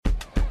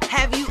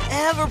Have you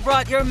ever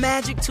brought your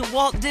magic to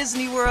Walt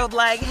Disney World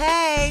like,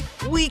 hey,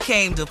 we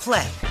came to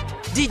play?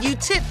 Did you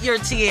tip your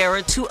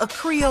tiara to a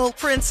Creole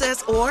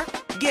princess or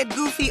get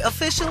goofy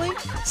officially?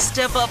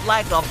 Step up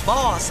like a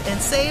boss and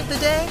save the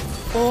day?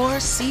 Or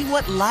see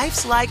what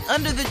life's like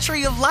under the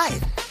tree of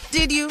life?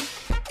 Did you?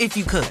 If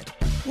you could.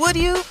 Would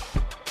you?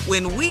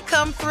 When we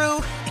come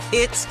through,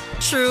 it's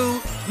true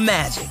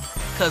magic.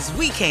 'Cause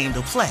we came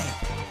to play.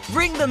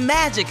 Bring the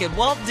magic at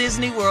Walt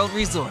Disney World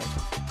Resort.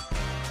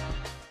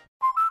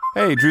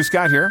 Hey, Drew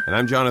Scott here, and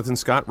I'm Jonathan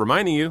Scott,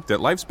 reminding you that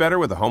life's better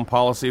with a home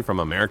policy from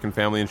American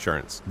Family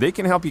Insurance. They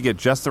can help you get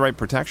just the right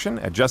protection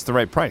at just the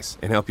right price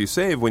and help you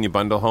save when you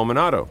bundle home and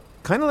auto.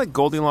 Kind of like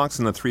Goldilocks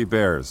and the Three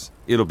Bears.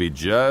 It'll be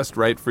just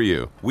right for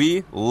you.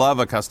 We love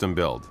a custom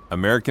build.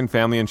 American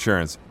Family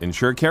Insurance.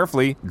 Insure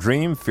carefully,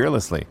 dream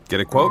fearlessly.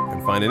 Get a quote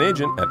and find an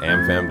agent at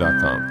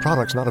amfam.com.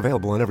 Products not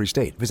available in every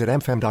state. Visit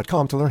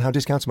amfam.com to learn how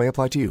discounts may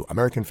apply to you.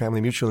 American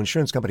Family Mutual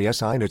Insurance Company,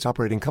 S.I. and its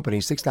operating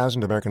company,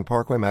 6000 American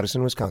Parkway,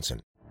 Madison,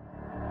 Wisconsin.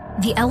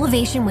 The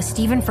Elevation with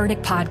Stephen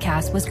Furtick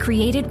podcast was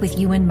created with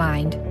you in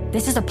mind.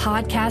 This is a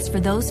podcast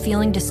for those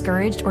feeling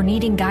discouraged or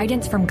needing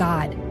guidance from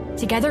God.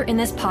 Together in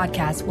this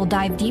podcast, we'll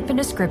dive deep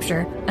into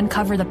Scripture,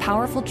 uncover the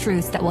powerful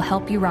truths that will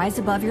help you rise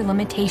above your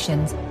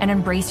limitations and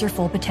embrace your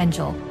full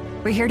potential.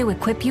 We're here to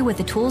equip you with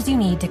the tools you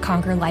need to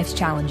conquer life's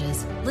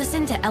challenges.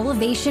 Listen to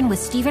Elevation with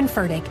Stephen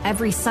Furtick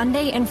every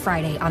Sunday and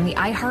Friday on the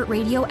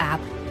iHeartRadio app,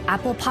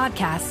 Apple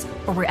Podcasts,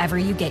 or wherever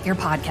you get your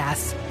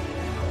podcasts.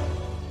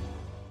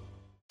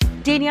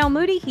 Danielle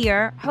Moody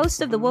here,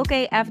 host of the Woke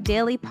AF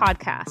Daily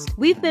podcast.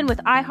 We've been with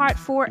iHeart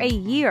for a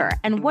year,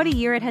 and what a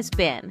year it has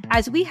been.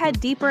 As we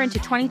head deeper into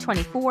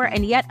 2024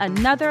 and yet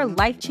another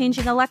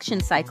life-changing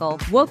election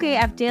cycle, Woke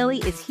AF Daily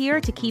is here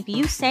to keep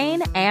you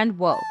sane and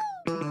woke.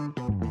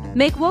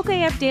 Make Woke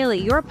AF Daily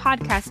your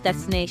podcast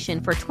destination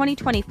for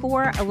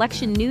 2024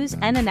 election news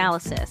and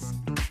analysis.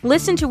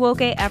 Listen to Woke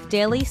AF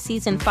Daily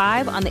Season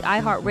 5 on the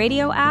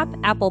iHeartRadio app,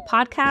 Apple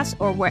Podcasts,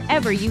 or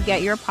wherever you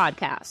get your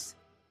podcasts.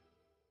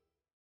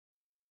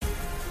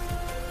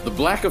 The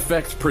Black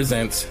Effect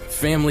presents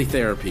Family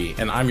Therapy,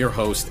 and I'm your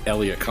host,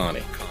 Elliot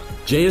Connie.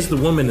 Jay is the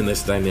woman in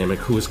this dynamic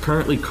who is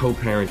currently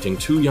co-parenting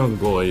 2 young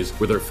boys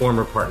with her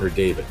former partner,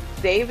 David.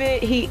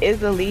 David, he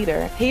is a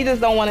leader. He just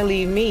don't want to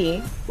leave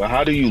me. But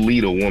how do you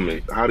lead a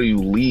woman? How do you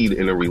lead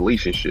in a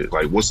relationship?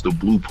 Like, what's the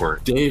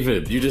blueprint?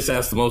 David, you just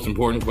asked the most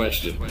important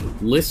question.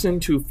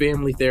 Listen to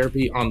Family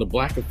Therapy on the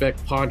Black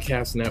Effect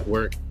Podcast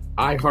Network,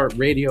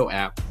 iHeartRadio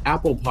app,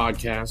 Apple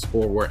Podcasts,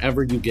 or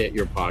wherever you get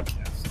your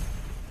podcasts.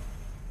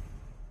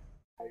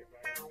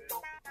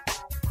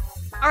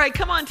 All right,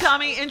 come on,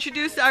 Tommy.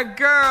 Introduce our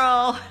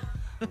girl.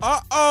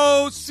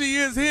 Uh-oh, she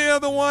is here,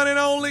 the one and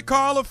only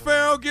Carla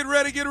Farrell. Get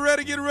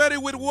ready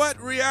with what?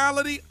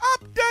 Reality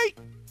update.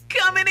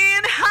 Coming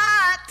in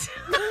hot.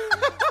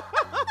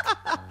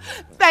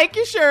 Thank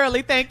you,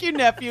 Shirley. Thank you,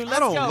 nephew. Let's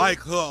go. I don't go. like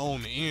her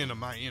on the end of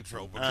my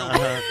intro.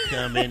 But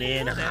coming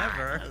in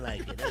hot. I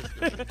like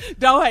it.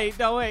 Don't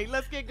hate.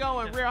 Let's get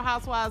going. Real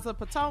Housewives of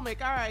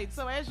Potomac. All right,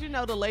 so as you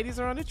know, the ladies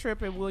are on a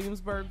trip in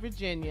Williamsburg,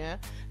 Virginia.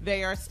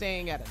 They are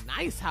staying at a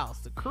nice house.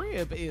 The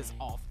crib is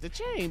off the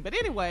chain. But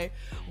anyway,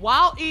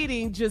 while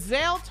eating,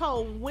 Giselle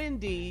told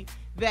Wendy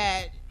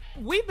that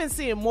we've been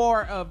seeing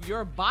more of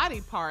your body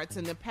parts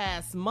in the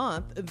past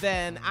month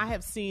than I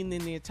have seen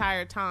in the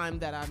entire time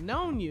that I've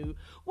known you.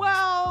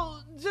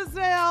 Well,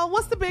 Giselle,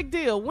 what's the big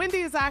deal? Wendy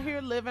is out here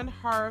living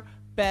her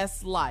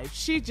best life.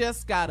 She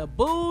just got a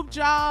boob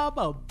job,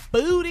 a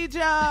booty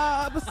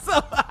job.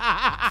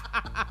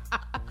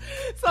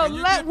 So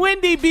let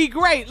Wendy be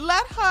great.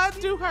 Let her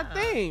do her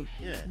thing.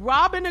 Yeah.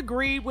 Robin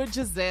agreed with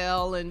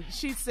Giselle, and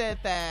she said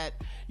that,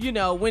 you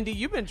know, Wendy,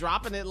 you've been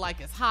dropping it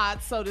like it's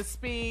hot, so to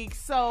speak.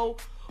 So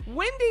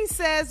Wendy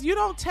says, you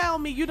don't tell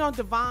me, you don't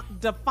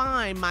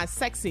define my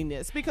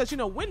sexiness, because, you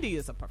know, Wendy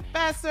is a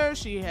professor.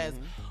 She has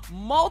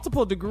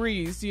multiple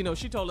degrees. You know,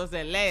 she told us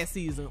that last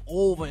season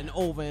over and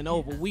over and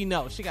over. We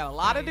know she got a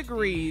lot of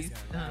degrees.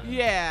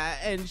 Yeah,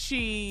 and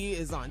she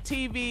is on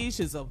TV.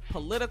 She's a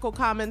political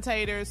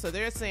commentator. So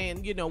they're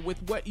saying, you know,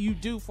 with what you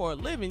do for a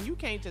living, you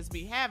can't just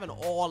be having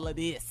all of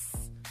this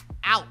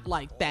out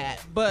like that.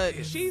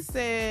 But she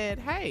said,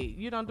 hey,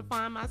 you don't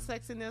define my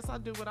sexiness. I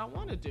do what I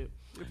want to do.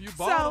 If you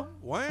bought them,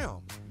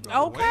 wham.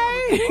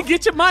 Okay.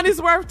 Get your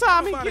money's worth,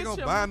 Tommy. Nobody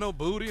gonna buy no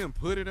booty and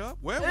put it up.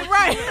 Well,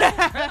 right.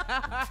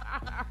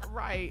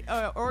 Right.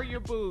 Or your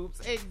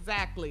boobs.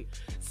 Exactly.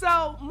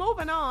 So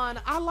moving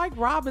on, I like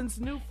Robin's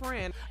new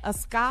friend,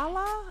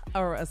 Ascala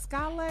or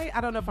Ascale.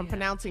 I don't know if I'm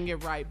pronouncing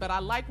it right, but I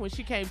like when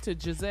she came to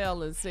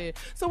Giselle and said,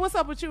 so what's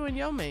up with you and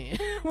your man?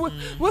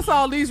 What's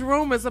all these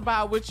rumors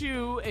about with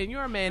you and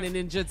your man? And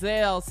then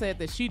Giselle said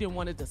that she didn't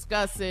want to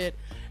discuss it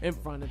in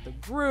front of the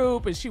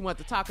group and she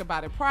wanted to talk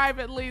about it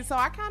privately. So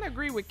I kind of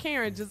agree with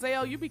Karen.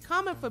 Giselle, you be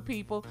coming for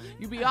people.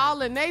 You be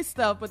all in their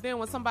stuff, but then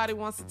when somebody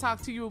wants to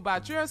talk to you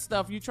about your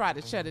stuff, you try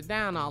to shut it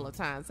down all the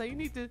time. So you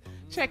need to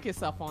check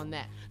yourself on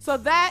that. So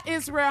that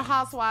is Real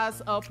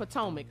Housewives of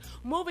Potomac.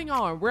 Moving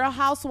on, Real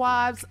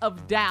Housewives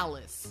of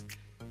Dallas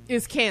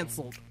is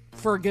canceled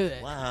for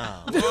good.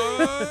 Wow.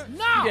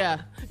 No.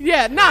 Yeah.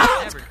 Yeah, no.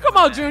 Come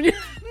on, Junior.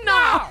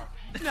 No.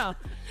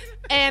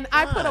 And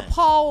I put a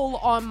poll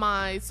on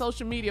my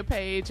social media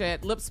page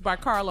at Lips by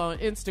Carla on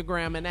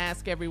Instagram and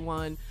ask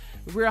everyone,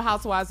 Real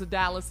Housewives of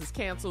Dallas is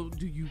canceled.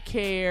 Do you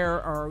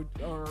care or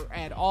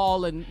at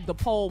all? And the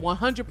poll,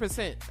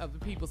 100% of the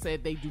people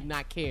said they do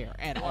not care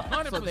at all.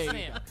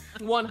 100%.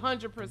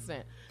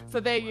 100%. So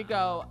there you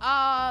go.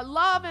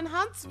 Love in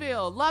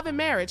Huntsville. Love and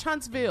Marriage,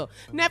 Huntsville.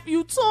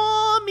 Nephew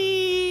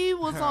Tommy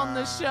was on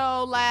the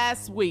show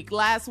last week.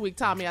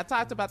 Tommy, I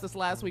talked about this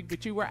last week,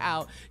 but you were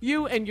out.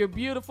 You and your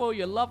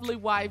lovely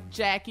wife,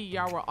 Jackie,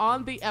 y'all were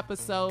on the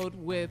episode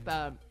with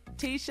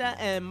Tisha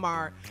and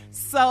Mark.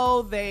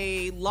 So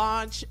they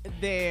launched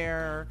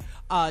their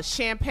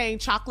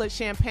chocolate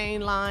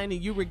champagne line,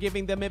 and you were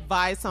giving them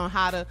advice on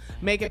how to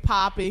make it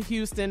pop in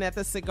Houston at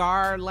the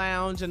Cigar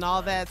Lounge and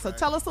all that. So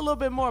tell us a little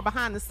bit more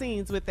behind the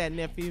scenes with that,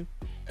 nephew.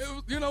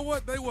 You know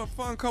what? They were a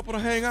fun couple to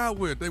hang out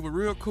with. They were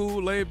real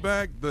cool, laid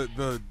back.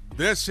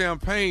 Their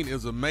champagne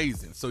is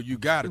amazing, so you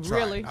got to try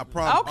really? it. I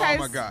promise. Okay. Oh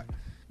my God.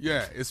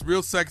 Yeah, it's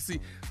real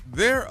sexy.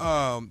 Their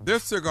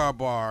cigar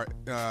bar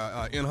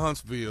in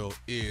Huntsville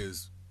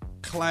is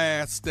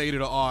class, state of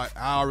the art.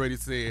 I already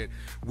said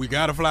we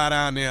got to fly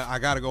down there. I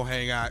got to go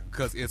hang out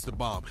because it's the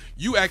bomb.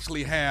 You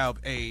actually have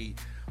a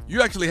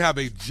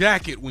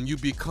jacket when you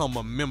become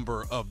a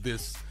member of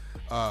this.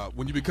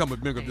 When you become a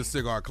member of this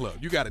cigar club,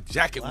 you got a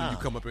jacket when you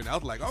come up in. I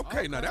was like,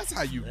 okay, now that's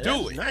how you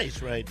do it.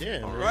 Nice, right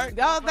there. All right.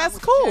 Oh, that's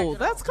cool.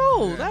 That's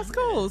cool. Yeah. That's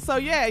cool. So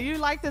yeah, you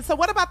like this. So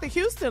what about the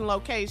Houston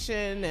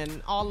location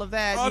and all of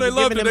that? Oh, they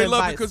loved it. They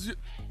loved it because.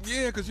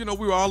 Because, we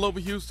were all over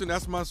Houston.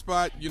 That's my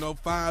spot,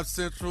 5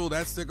 Central,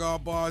 that cigar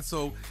bar.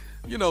 So,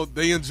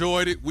 they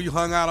enjoyed it. We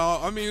hung out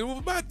it was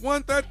about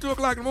 1:30, 2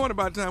 o'clock in the morning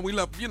by the time we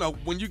left.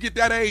 When you get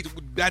that age,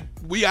 that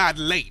we are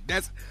late.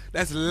 That's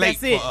late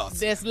for us.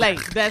 That's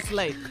late.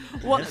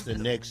 Well, that's the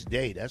next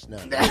day. That's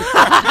not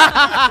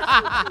I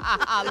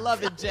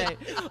love it, Jay.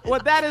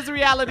 Well, that is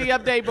Reality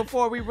Update.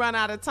 Before we run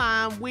out of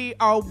time, we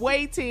are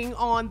waiting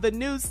on the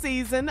new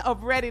season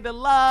of Ready to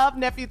Love.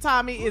 Nephew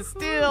Tommy is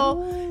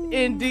still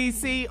in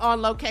D.C.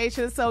 on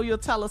location, so you'll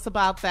tell us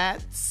about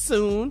that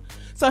soon.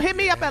 So hit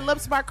me up at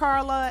Lips by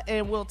Carla,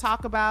 and we'll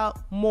talk about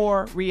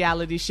more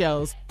reality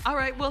shows. All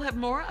right, we'll have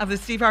more of the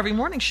Steve Harvey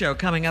Morning Show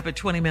coming up at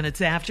 20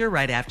 minutes after,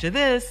 right after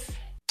this.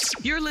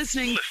 You're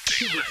listening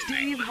to the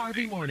Steve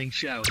Harvey Morning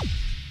Show.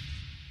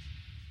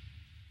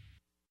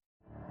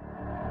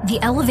 The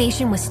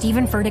Elevation with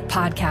Stephen Furtick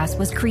podcast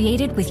was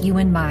created with you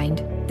in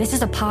mind. This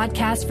is a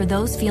podcast for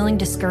those feeling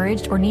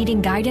discouraged or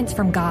needing guidance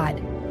from God.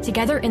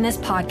 Together in this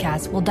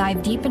podcast, we'll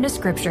dive deep into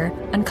Scripture,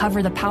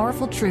 uncover the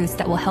powerful truths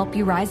that will help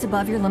you rise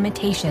above your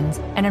limitations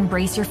and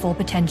embrace your full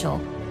potential.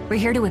 We're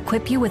here to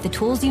equip you with the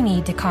tools you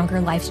need to conquer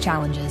life's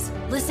challenges.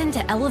 Listen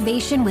to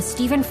Elevation with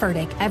Stephen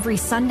Furtick every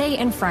Sunday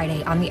and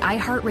Friday on the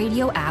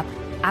iHeartRadio app,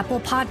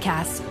 Apple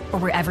Podcasts, or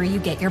wherever you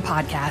get your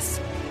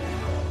podcasts.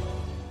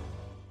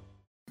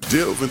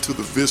 Delve into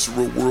the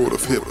visceral world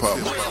of hip-hop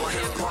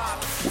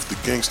with the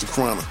Gangster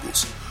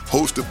Chronicles.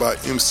 Hosted by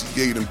MC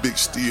Gate and Big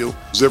Steel,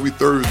 every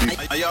Thursday,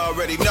 a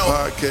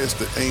podcast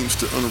that aims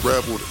to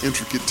unravel the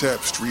intricate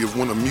tapestry of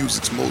one of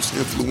music's most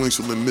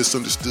influential and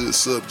misunderstood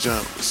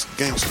subgenres,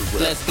 gangster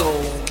rap. Let's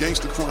go.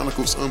 Gangster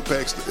Chronicles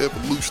unpacks the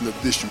evolution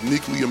of this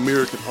uniquely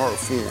American art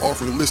form,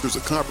 offering listeners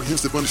a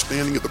comprehensive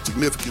understanding of the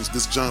significance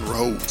this genre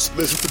holds.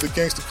 Listen to the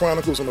Gangster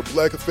Chronicles on the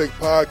Black Effect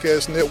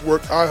Podcast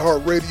Network,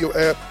 iHeartRadio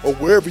app, or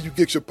wherever you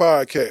get your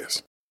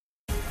podcasts.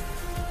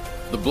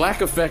 The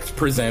Black Effect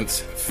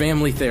presents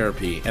Family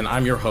Therapy, and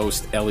I'm your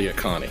host, Elliot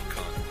Connie.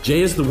 Jay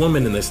is the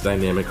woman in this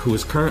dynamic who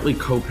is currently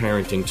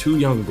co-parenting 2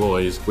 young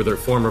boys with her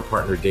former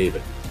partner,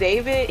 David.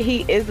 David,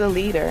 he is a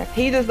leader.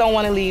 He just don't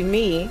want to leave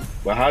me.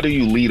 But how do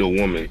you lead a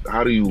woman?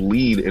 How do you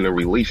lead in a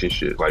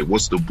relationship? Like,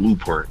 what's the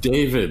blueprint?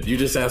 David, you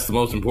just asked the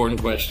most important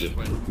question.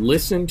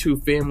 Listen to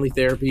Family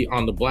Therapy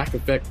on the Black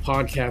Effect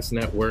Podcast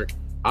Network,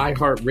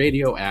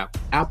 iHeartRadio app,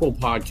 Apple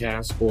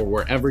Podcasts, or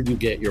wherever you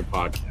get your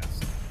podcasts.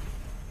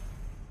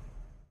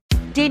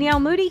 Danielle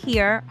Moody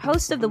here,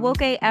 host of the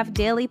Woke AF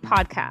Daily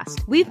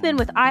podcast. We've been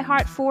with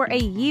iHeart for a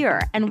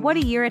year, and what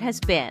a year it has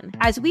been.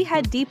 As we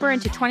head deeper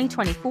into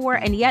 2024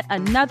 and yet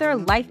another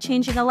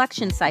life-changing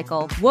election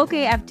cycle, Woke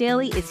AF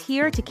Daily is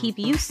here to keep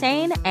you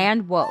sane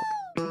and woke.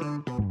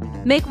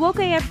 Make Woke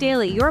AF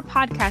Daily your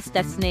podcast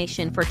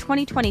destination for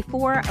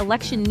 2024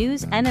 election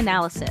news and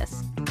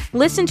analysis.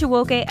 Listen to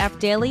Woke AF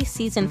Daily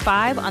Season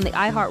 5 on the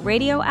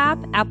iHeartRadio app,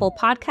 Apple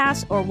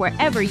Podcasts, or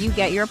wherever you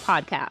get your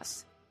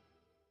podcasts.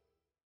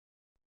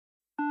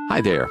 Hi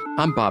there,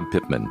 I'm Bob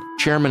Pittman,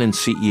 Chairman and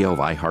CEO of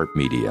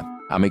iHeartMedia.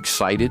 I'm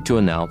excited to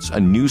announce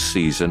a new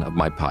season of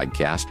my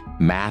podcast,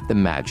 Math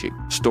and Magic,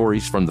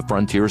 Stories from the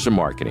Frontiers of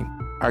Marketing.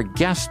 Our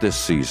guests this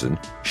season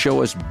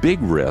show us big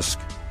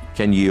risk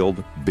can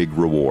yield big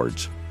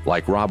rewards,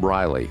 like Rob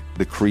Riley,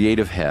 the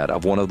creative head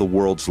of one of the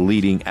world's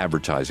leading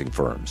advertising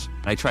firms.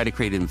 I try to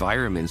create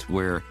environments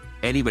where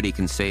anybody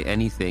can say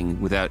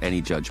anything without any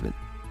judgment.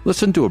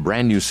 Listen to a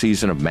brand new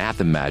season of Math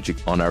and Magic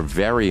on our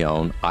very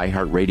own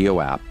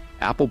iHeartRadio app,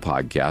 Apple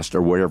Podcast,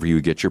 or wherever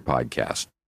you get your podcast.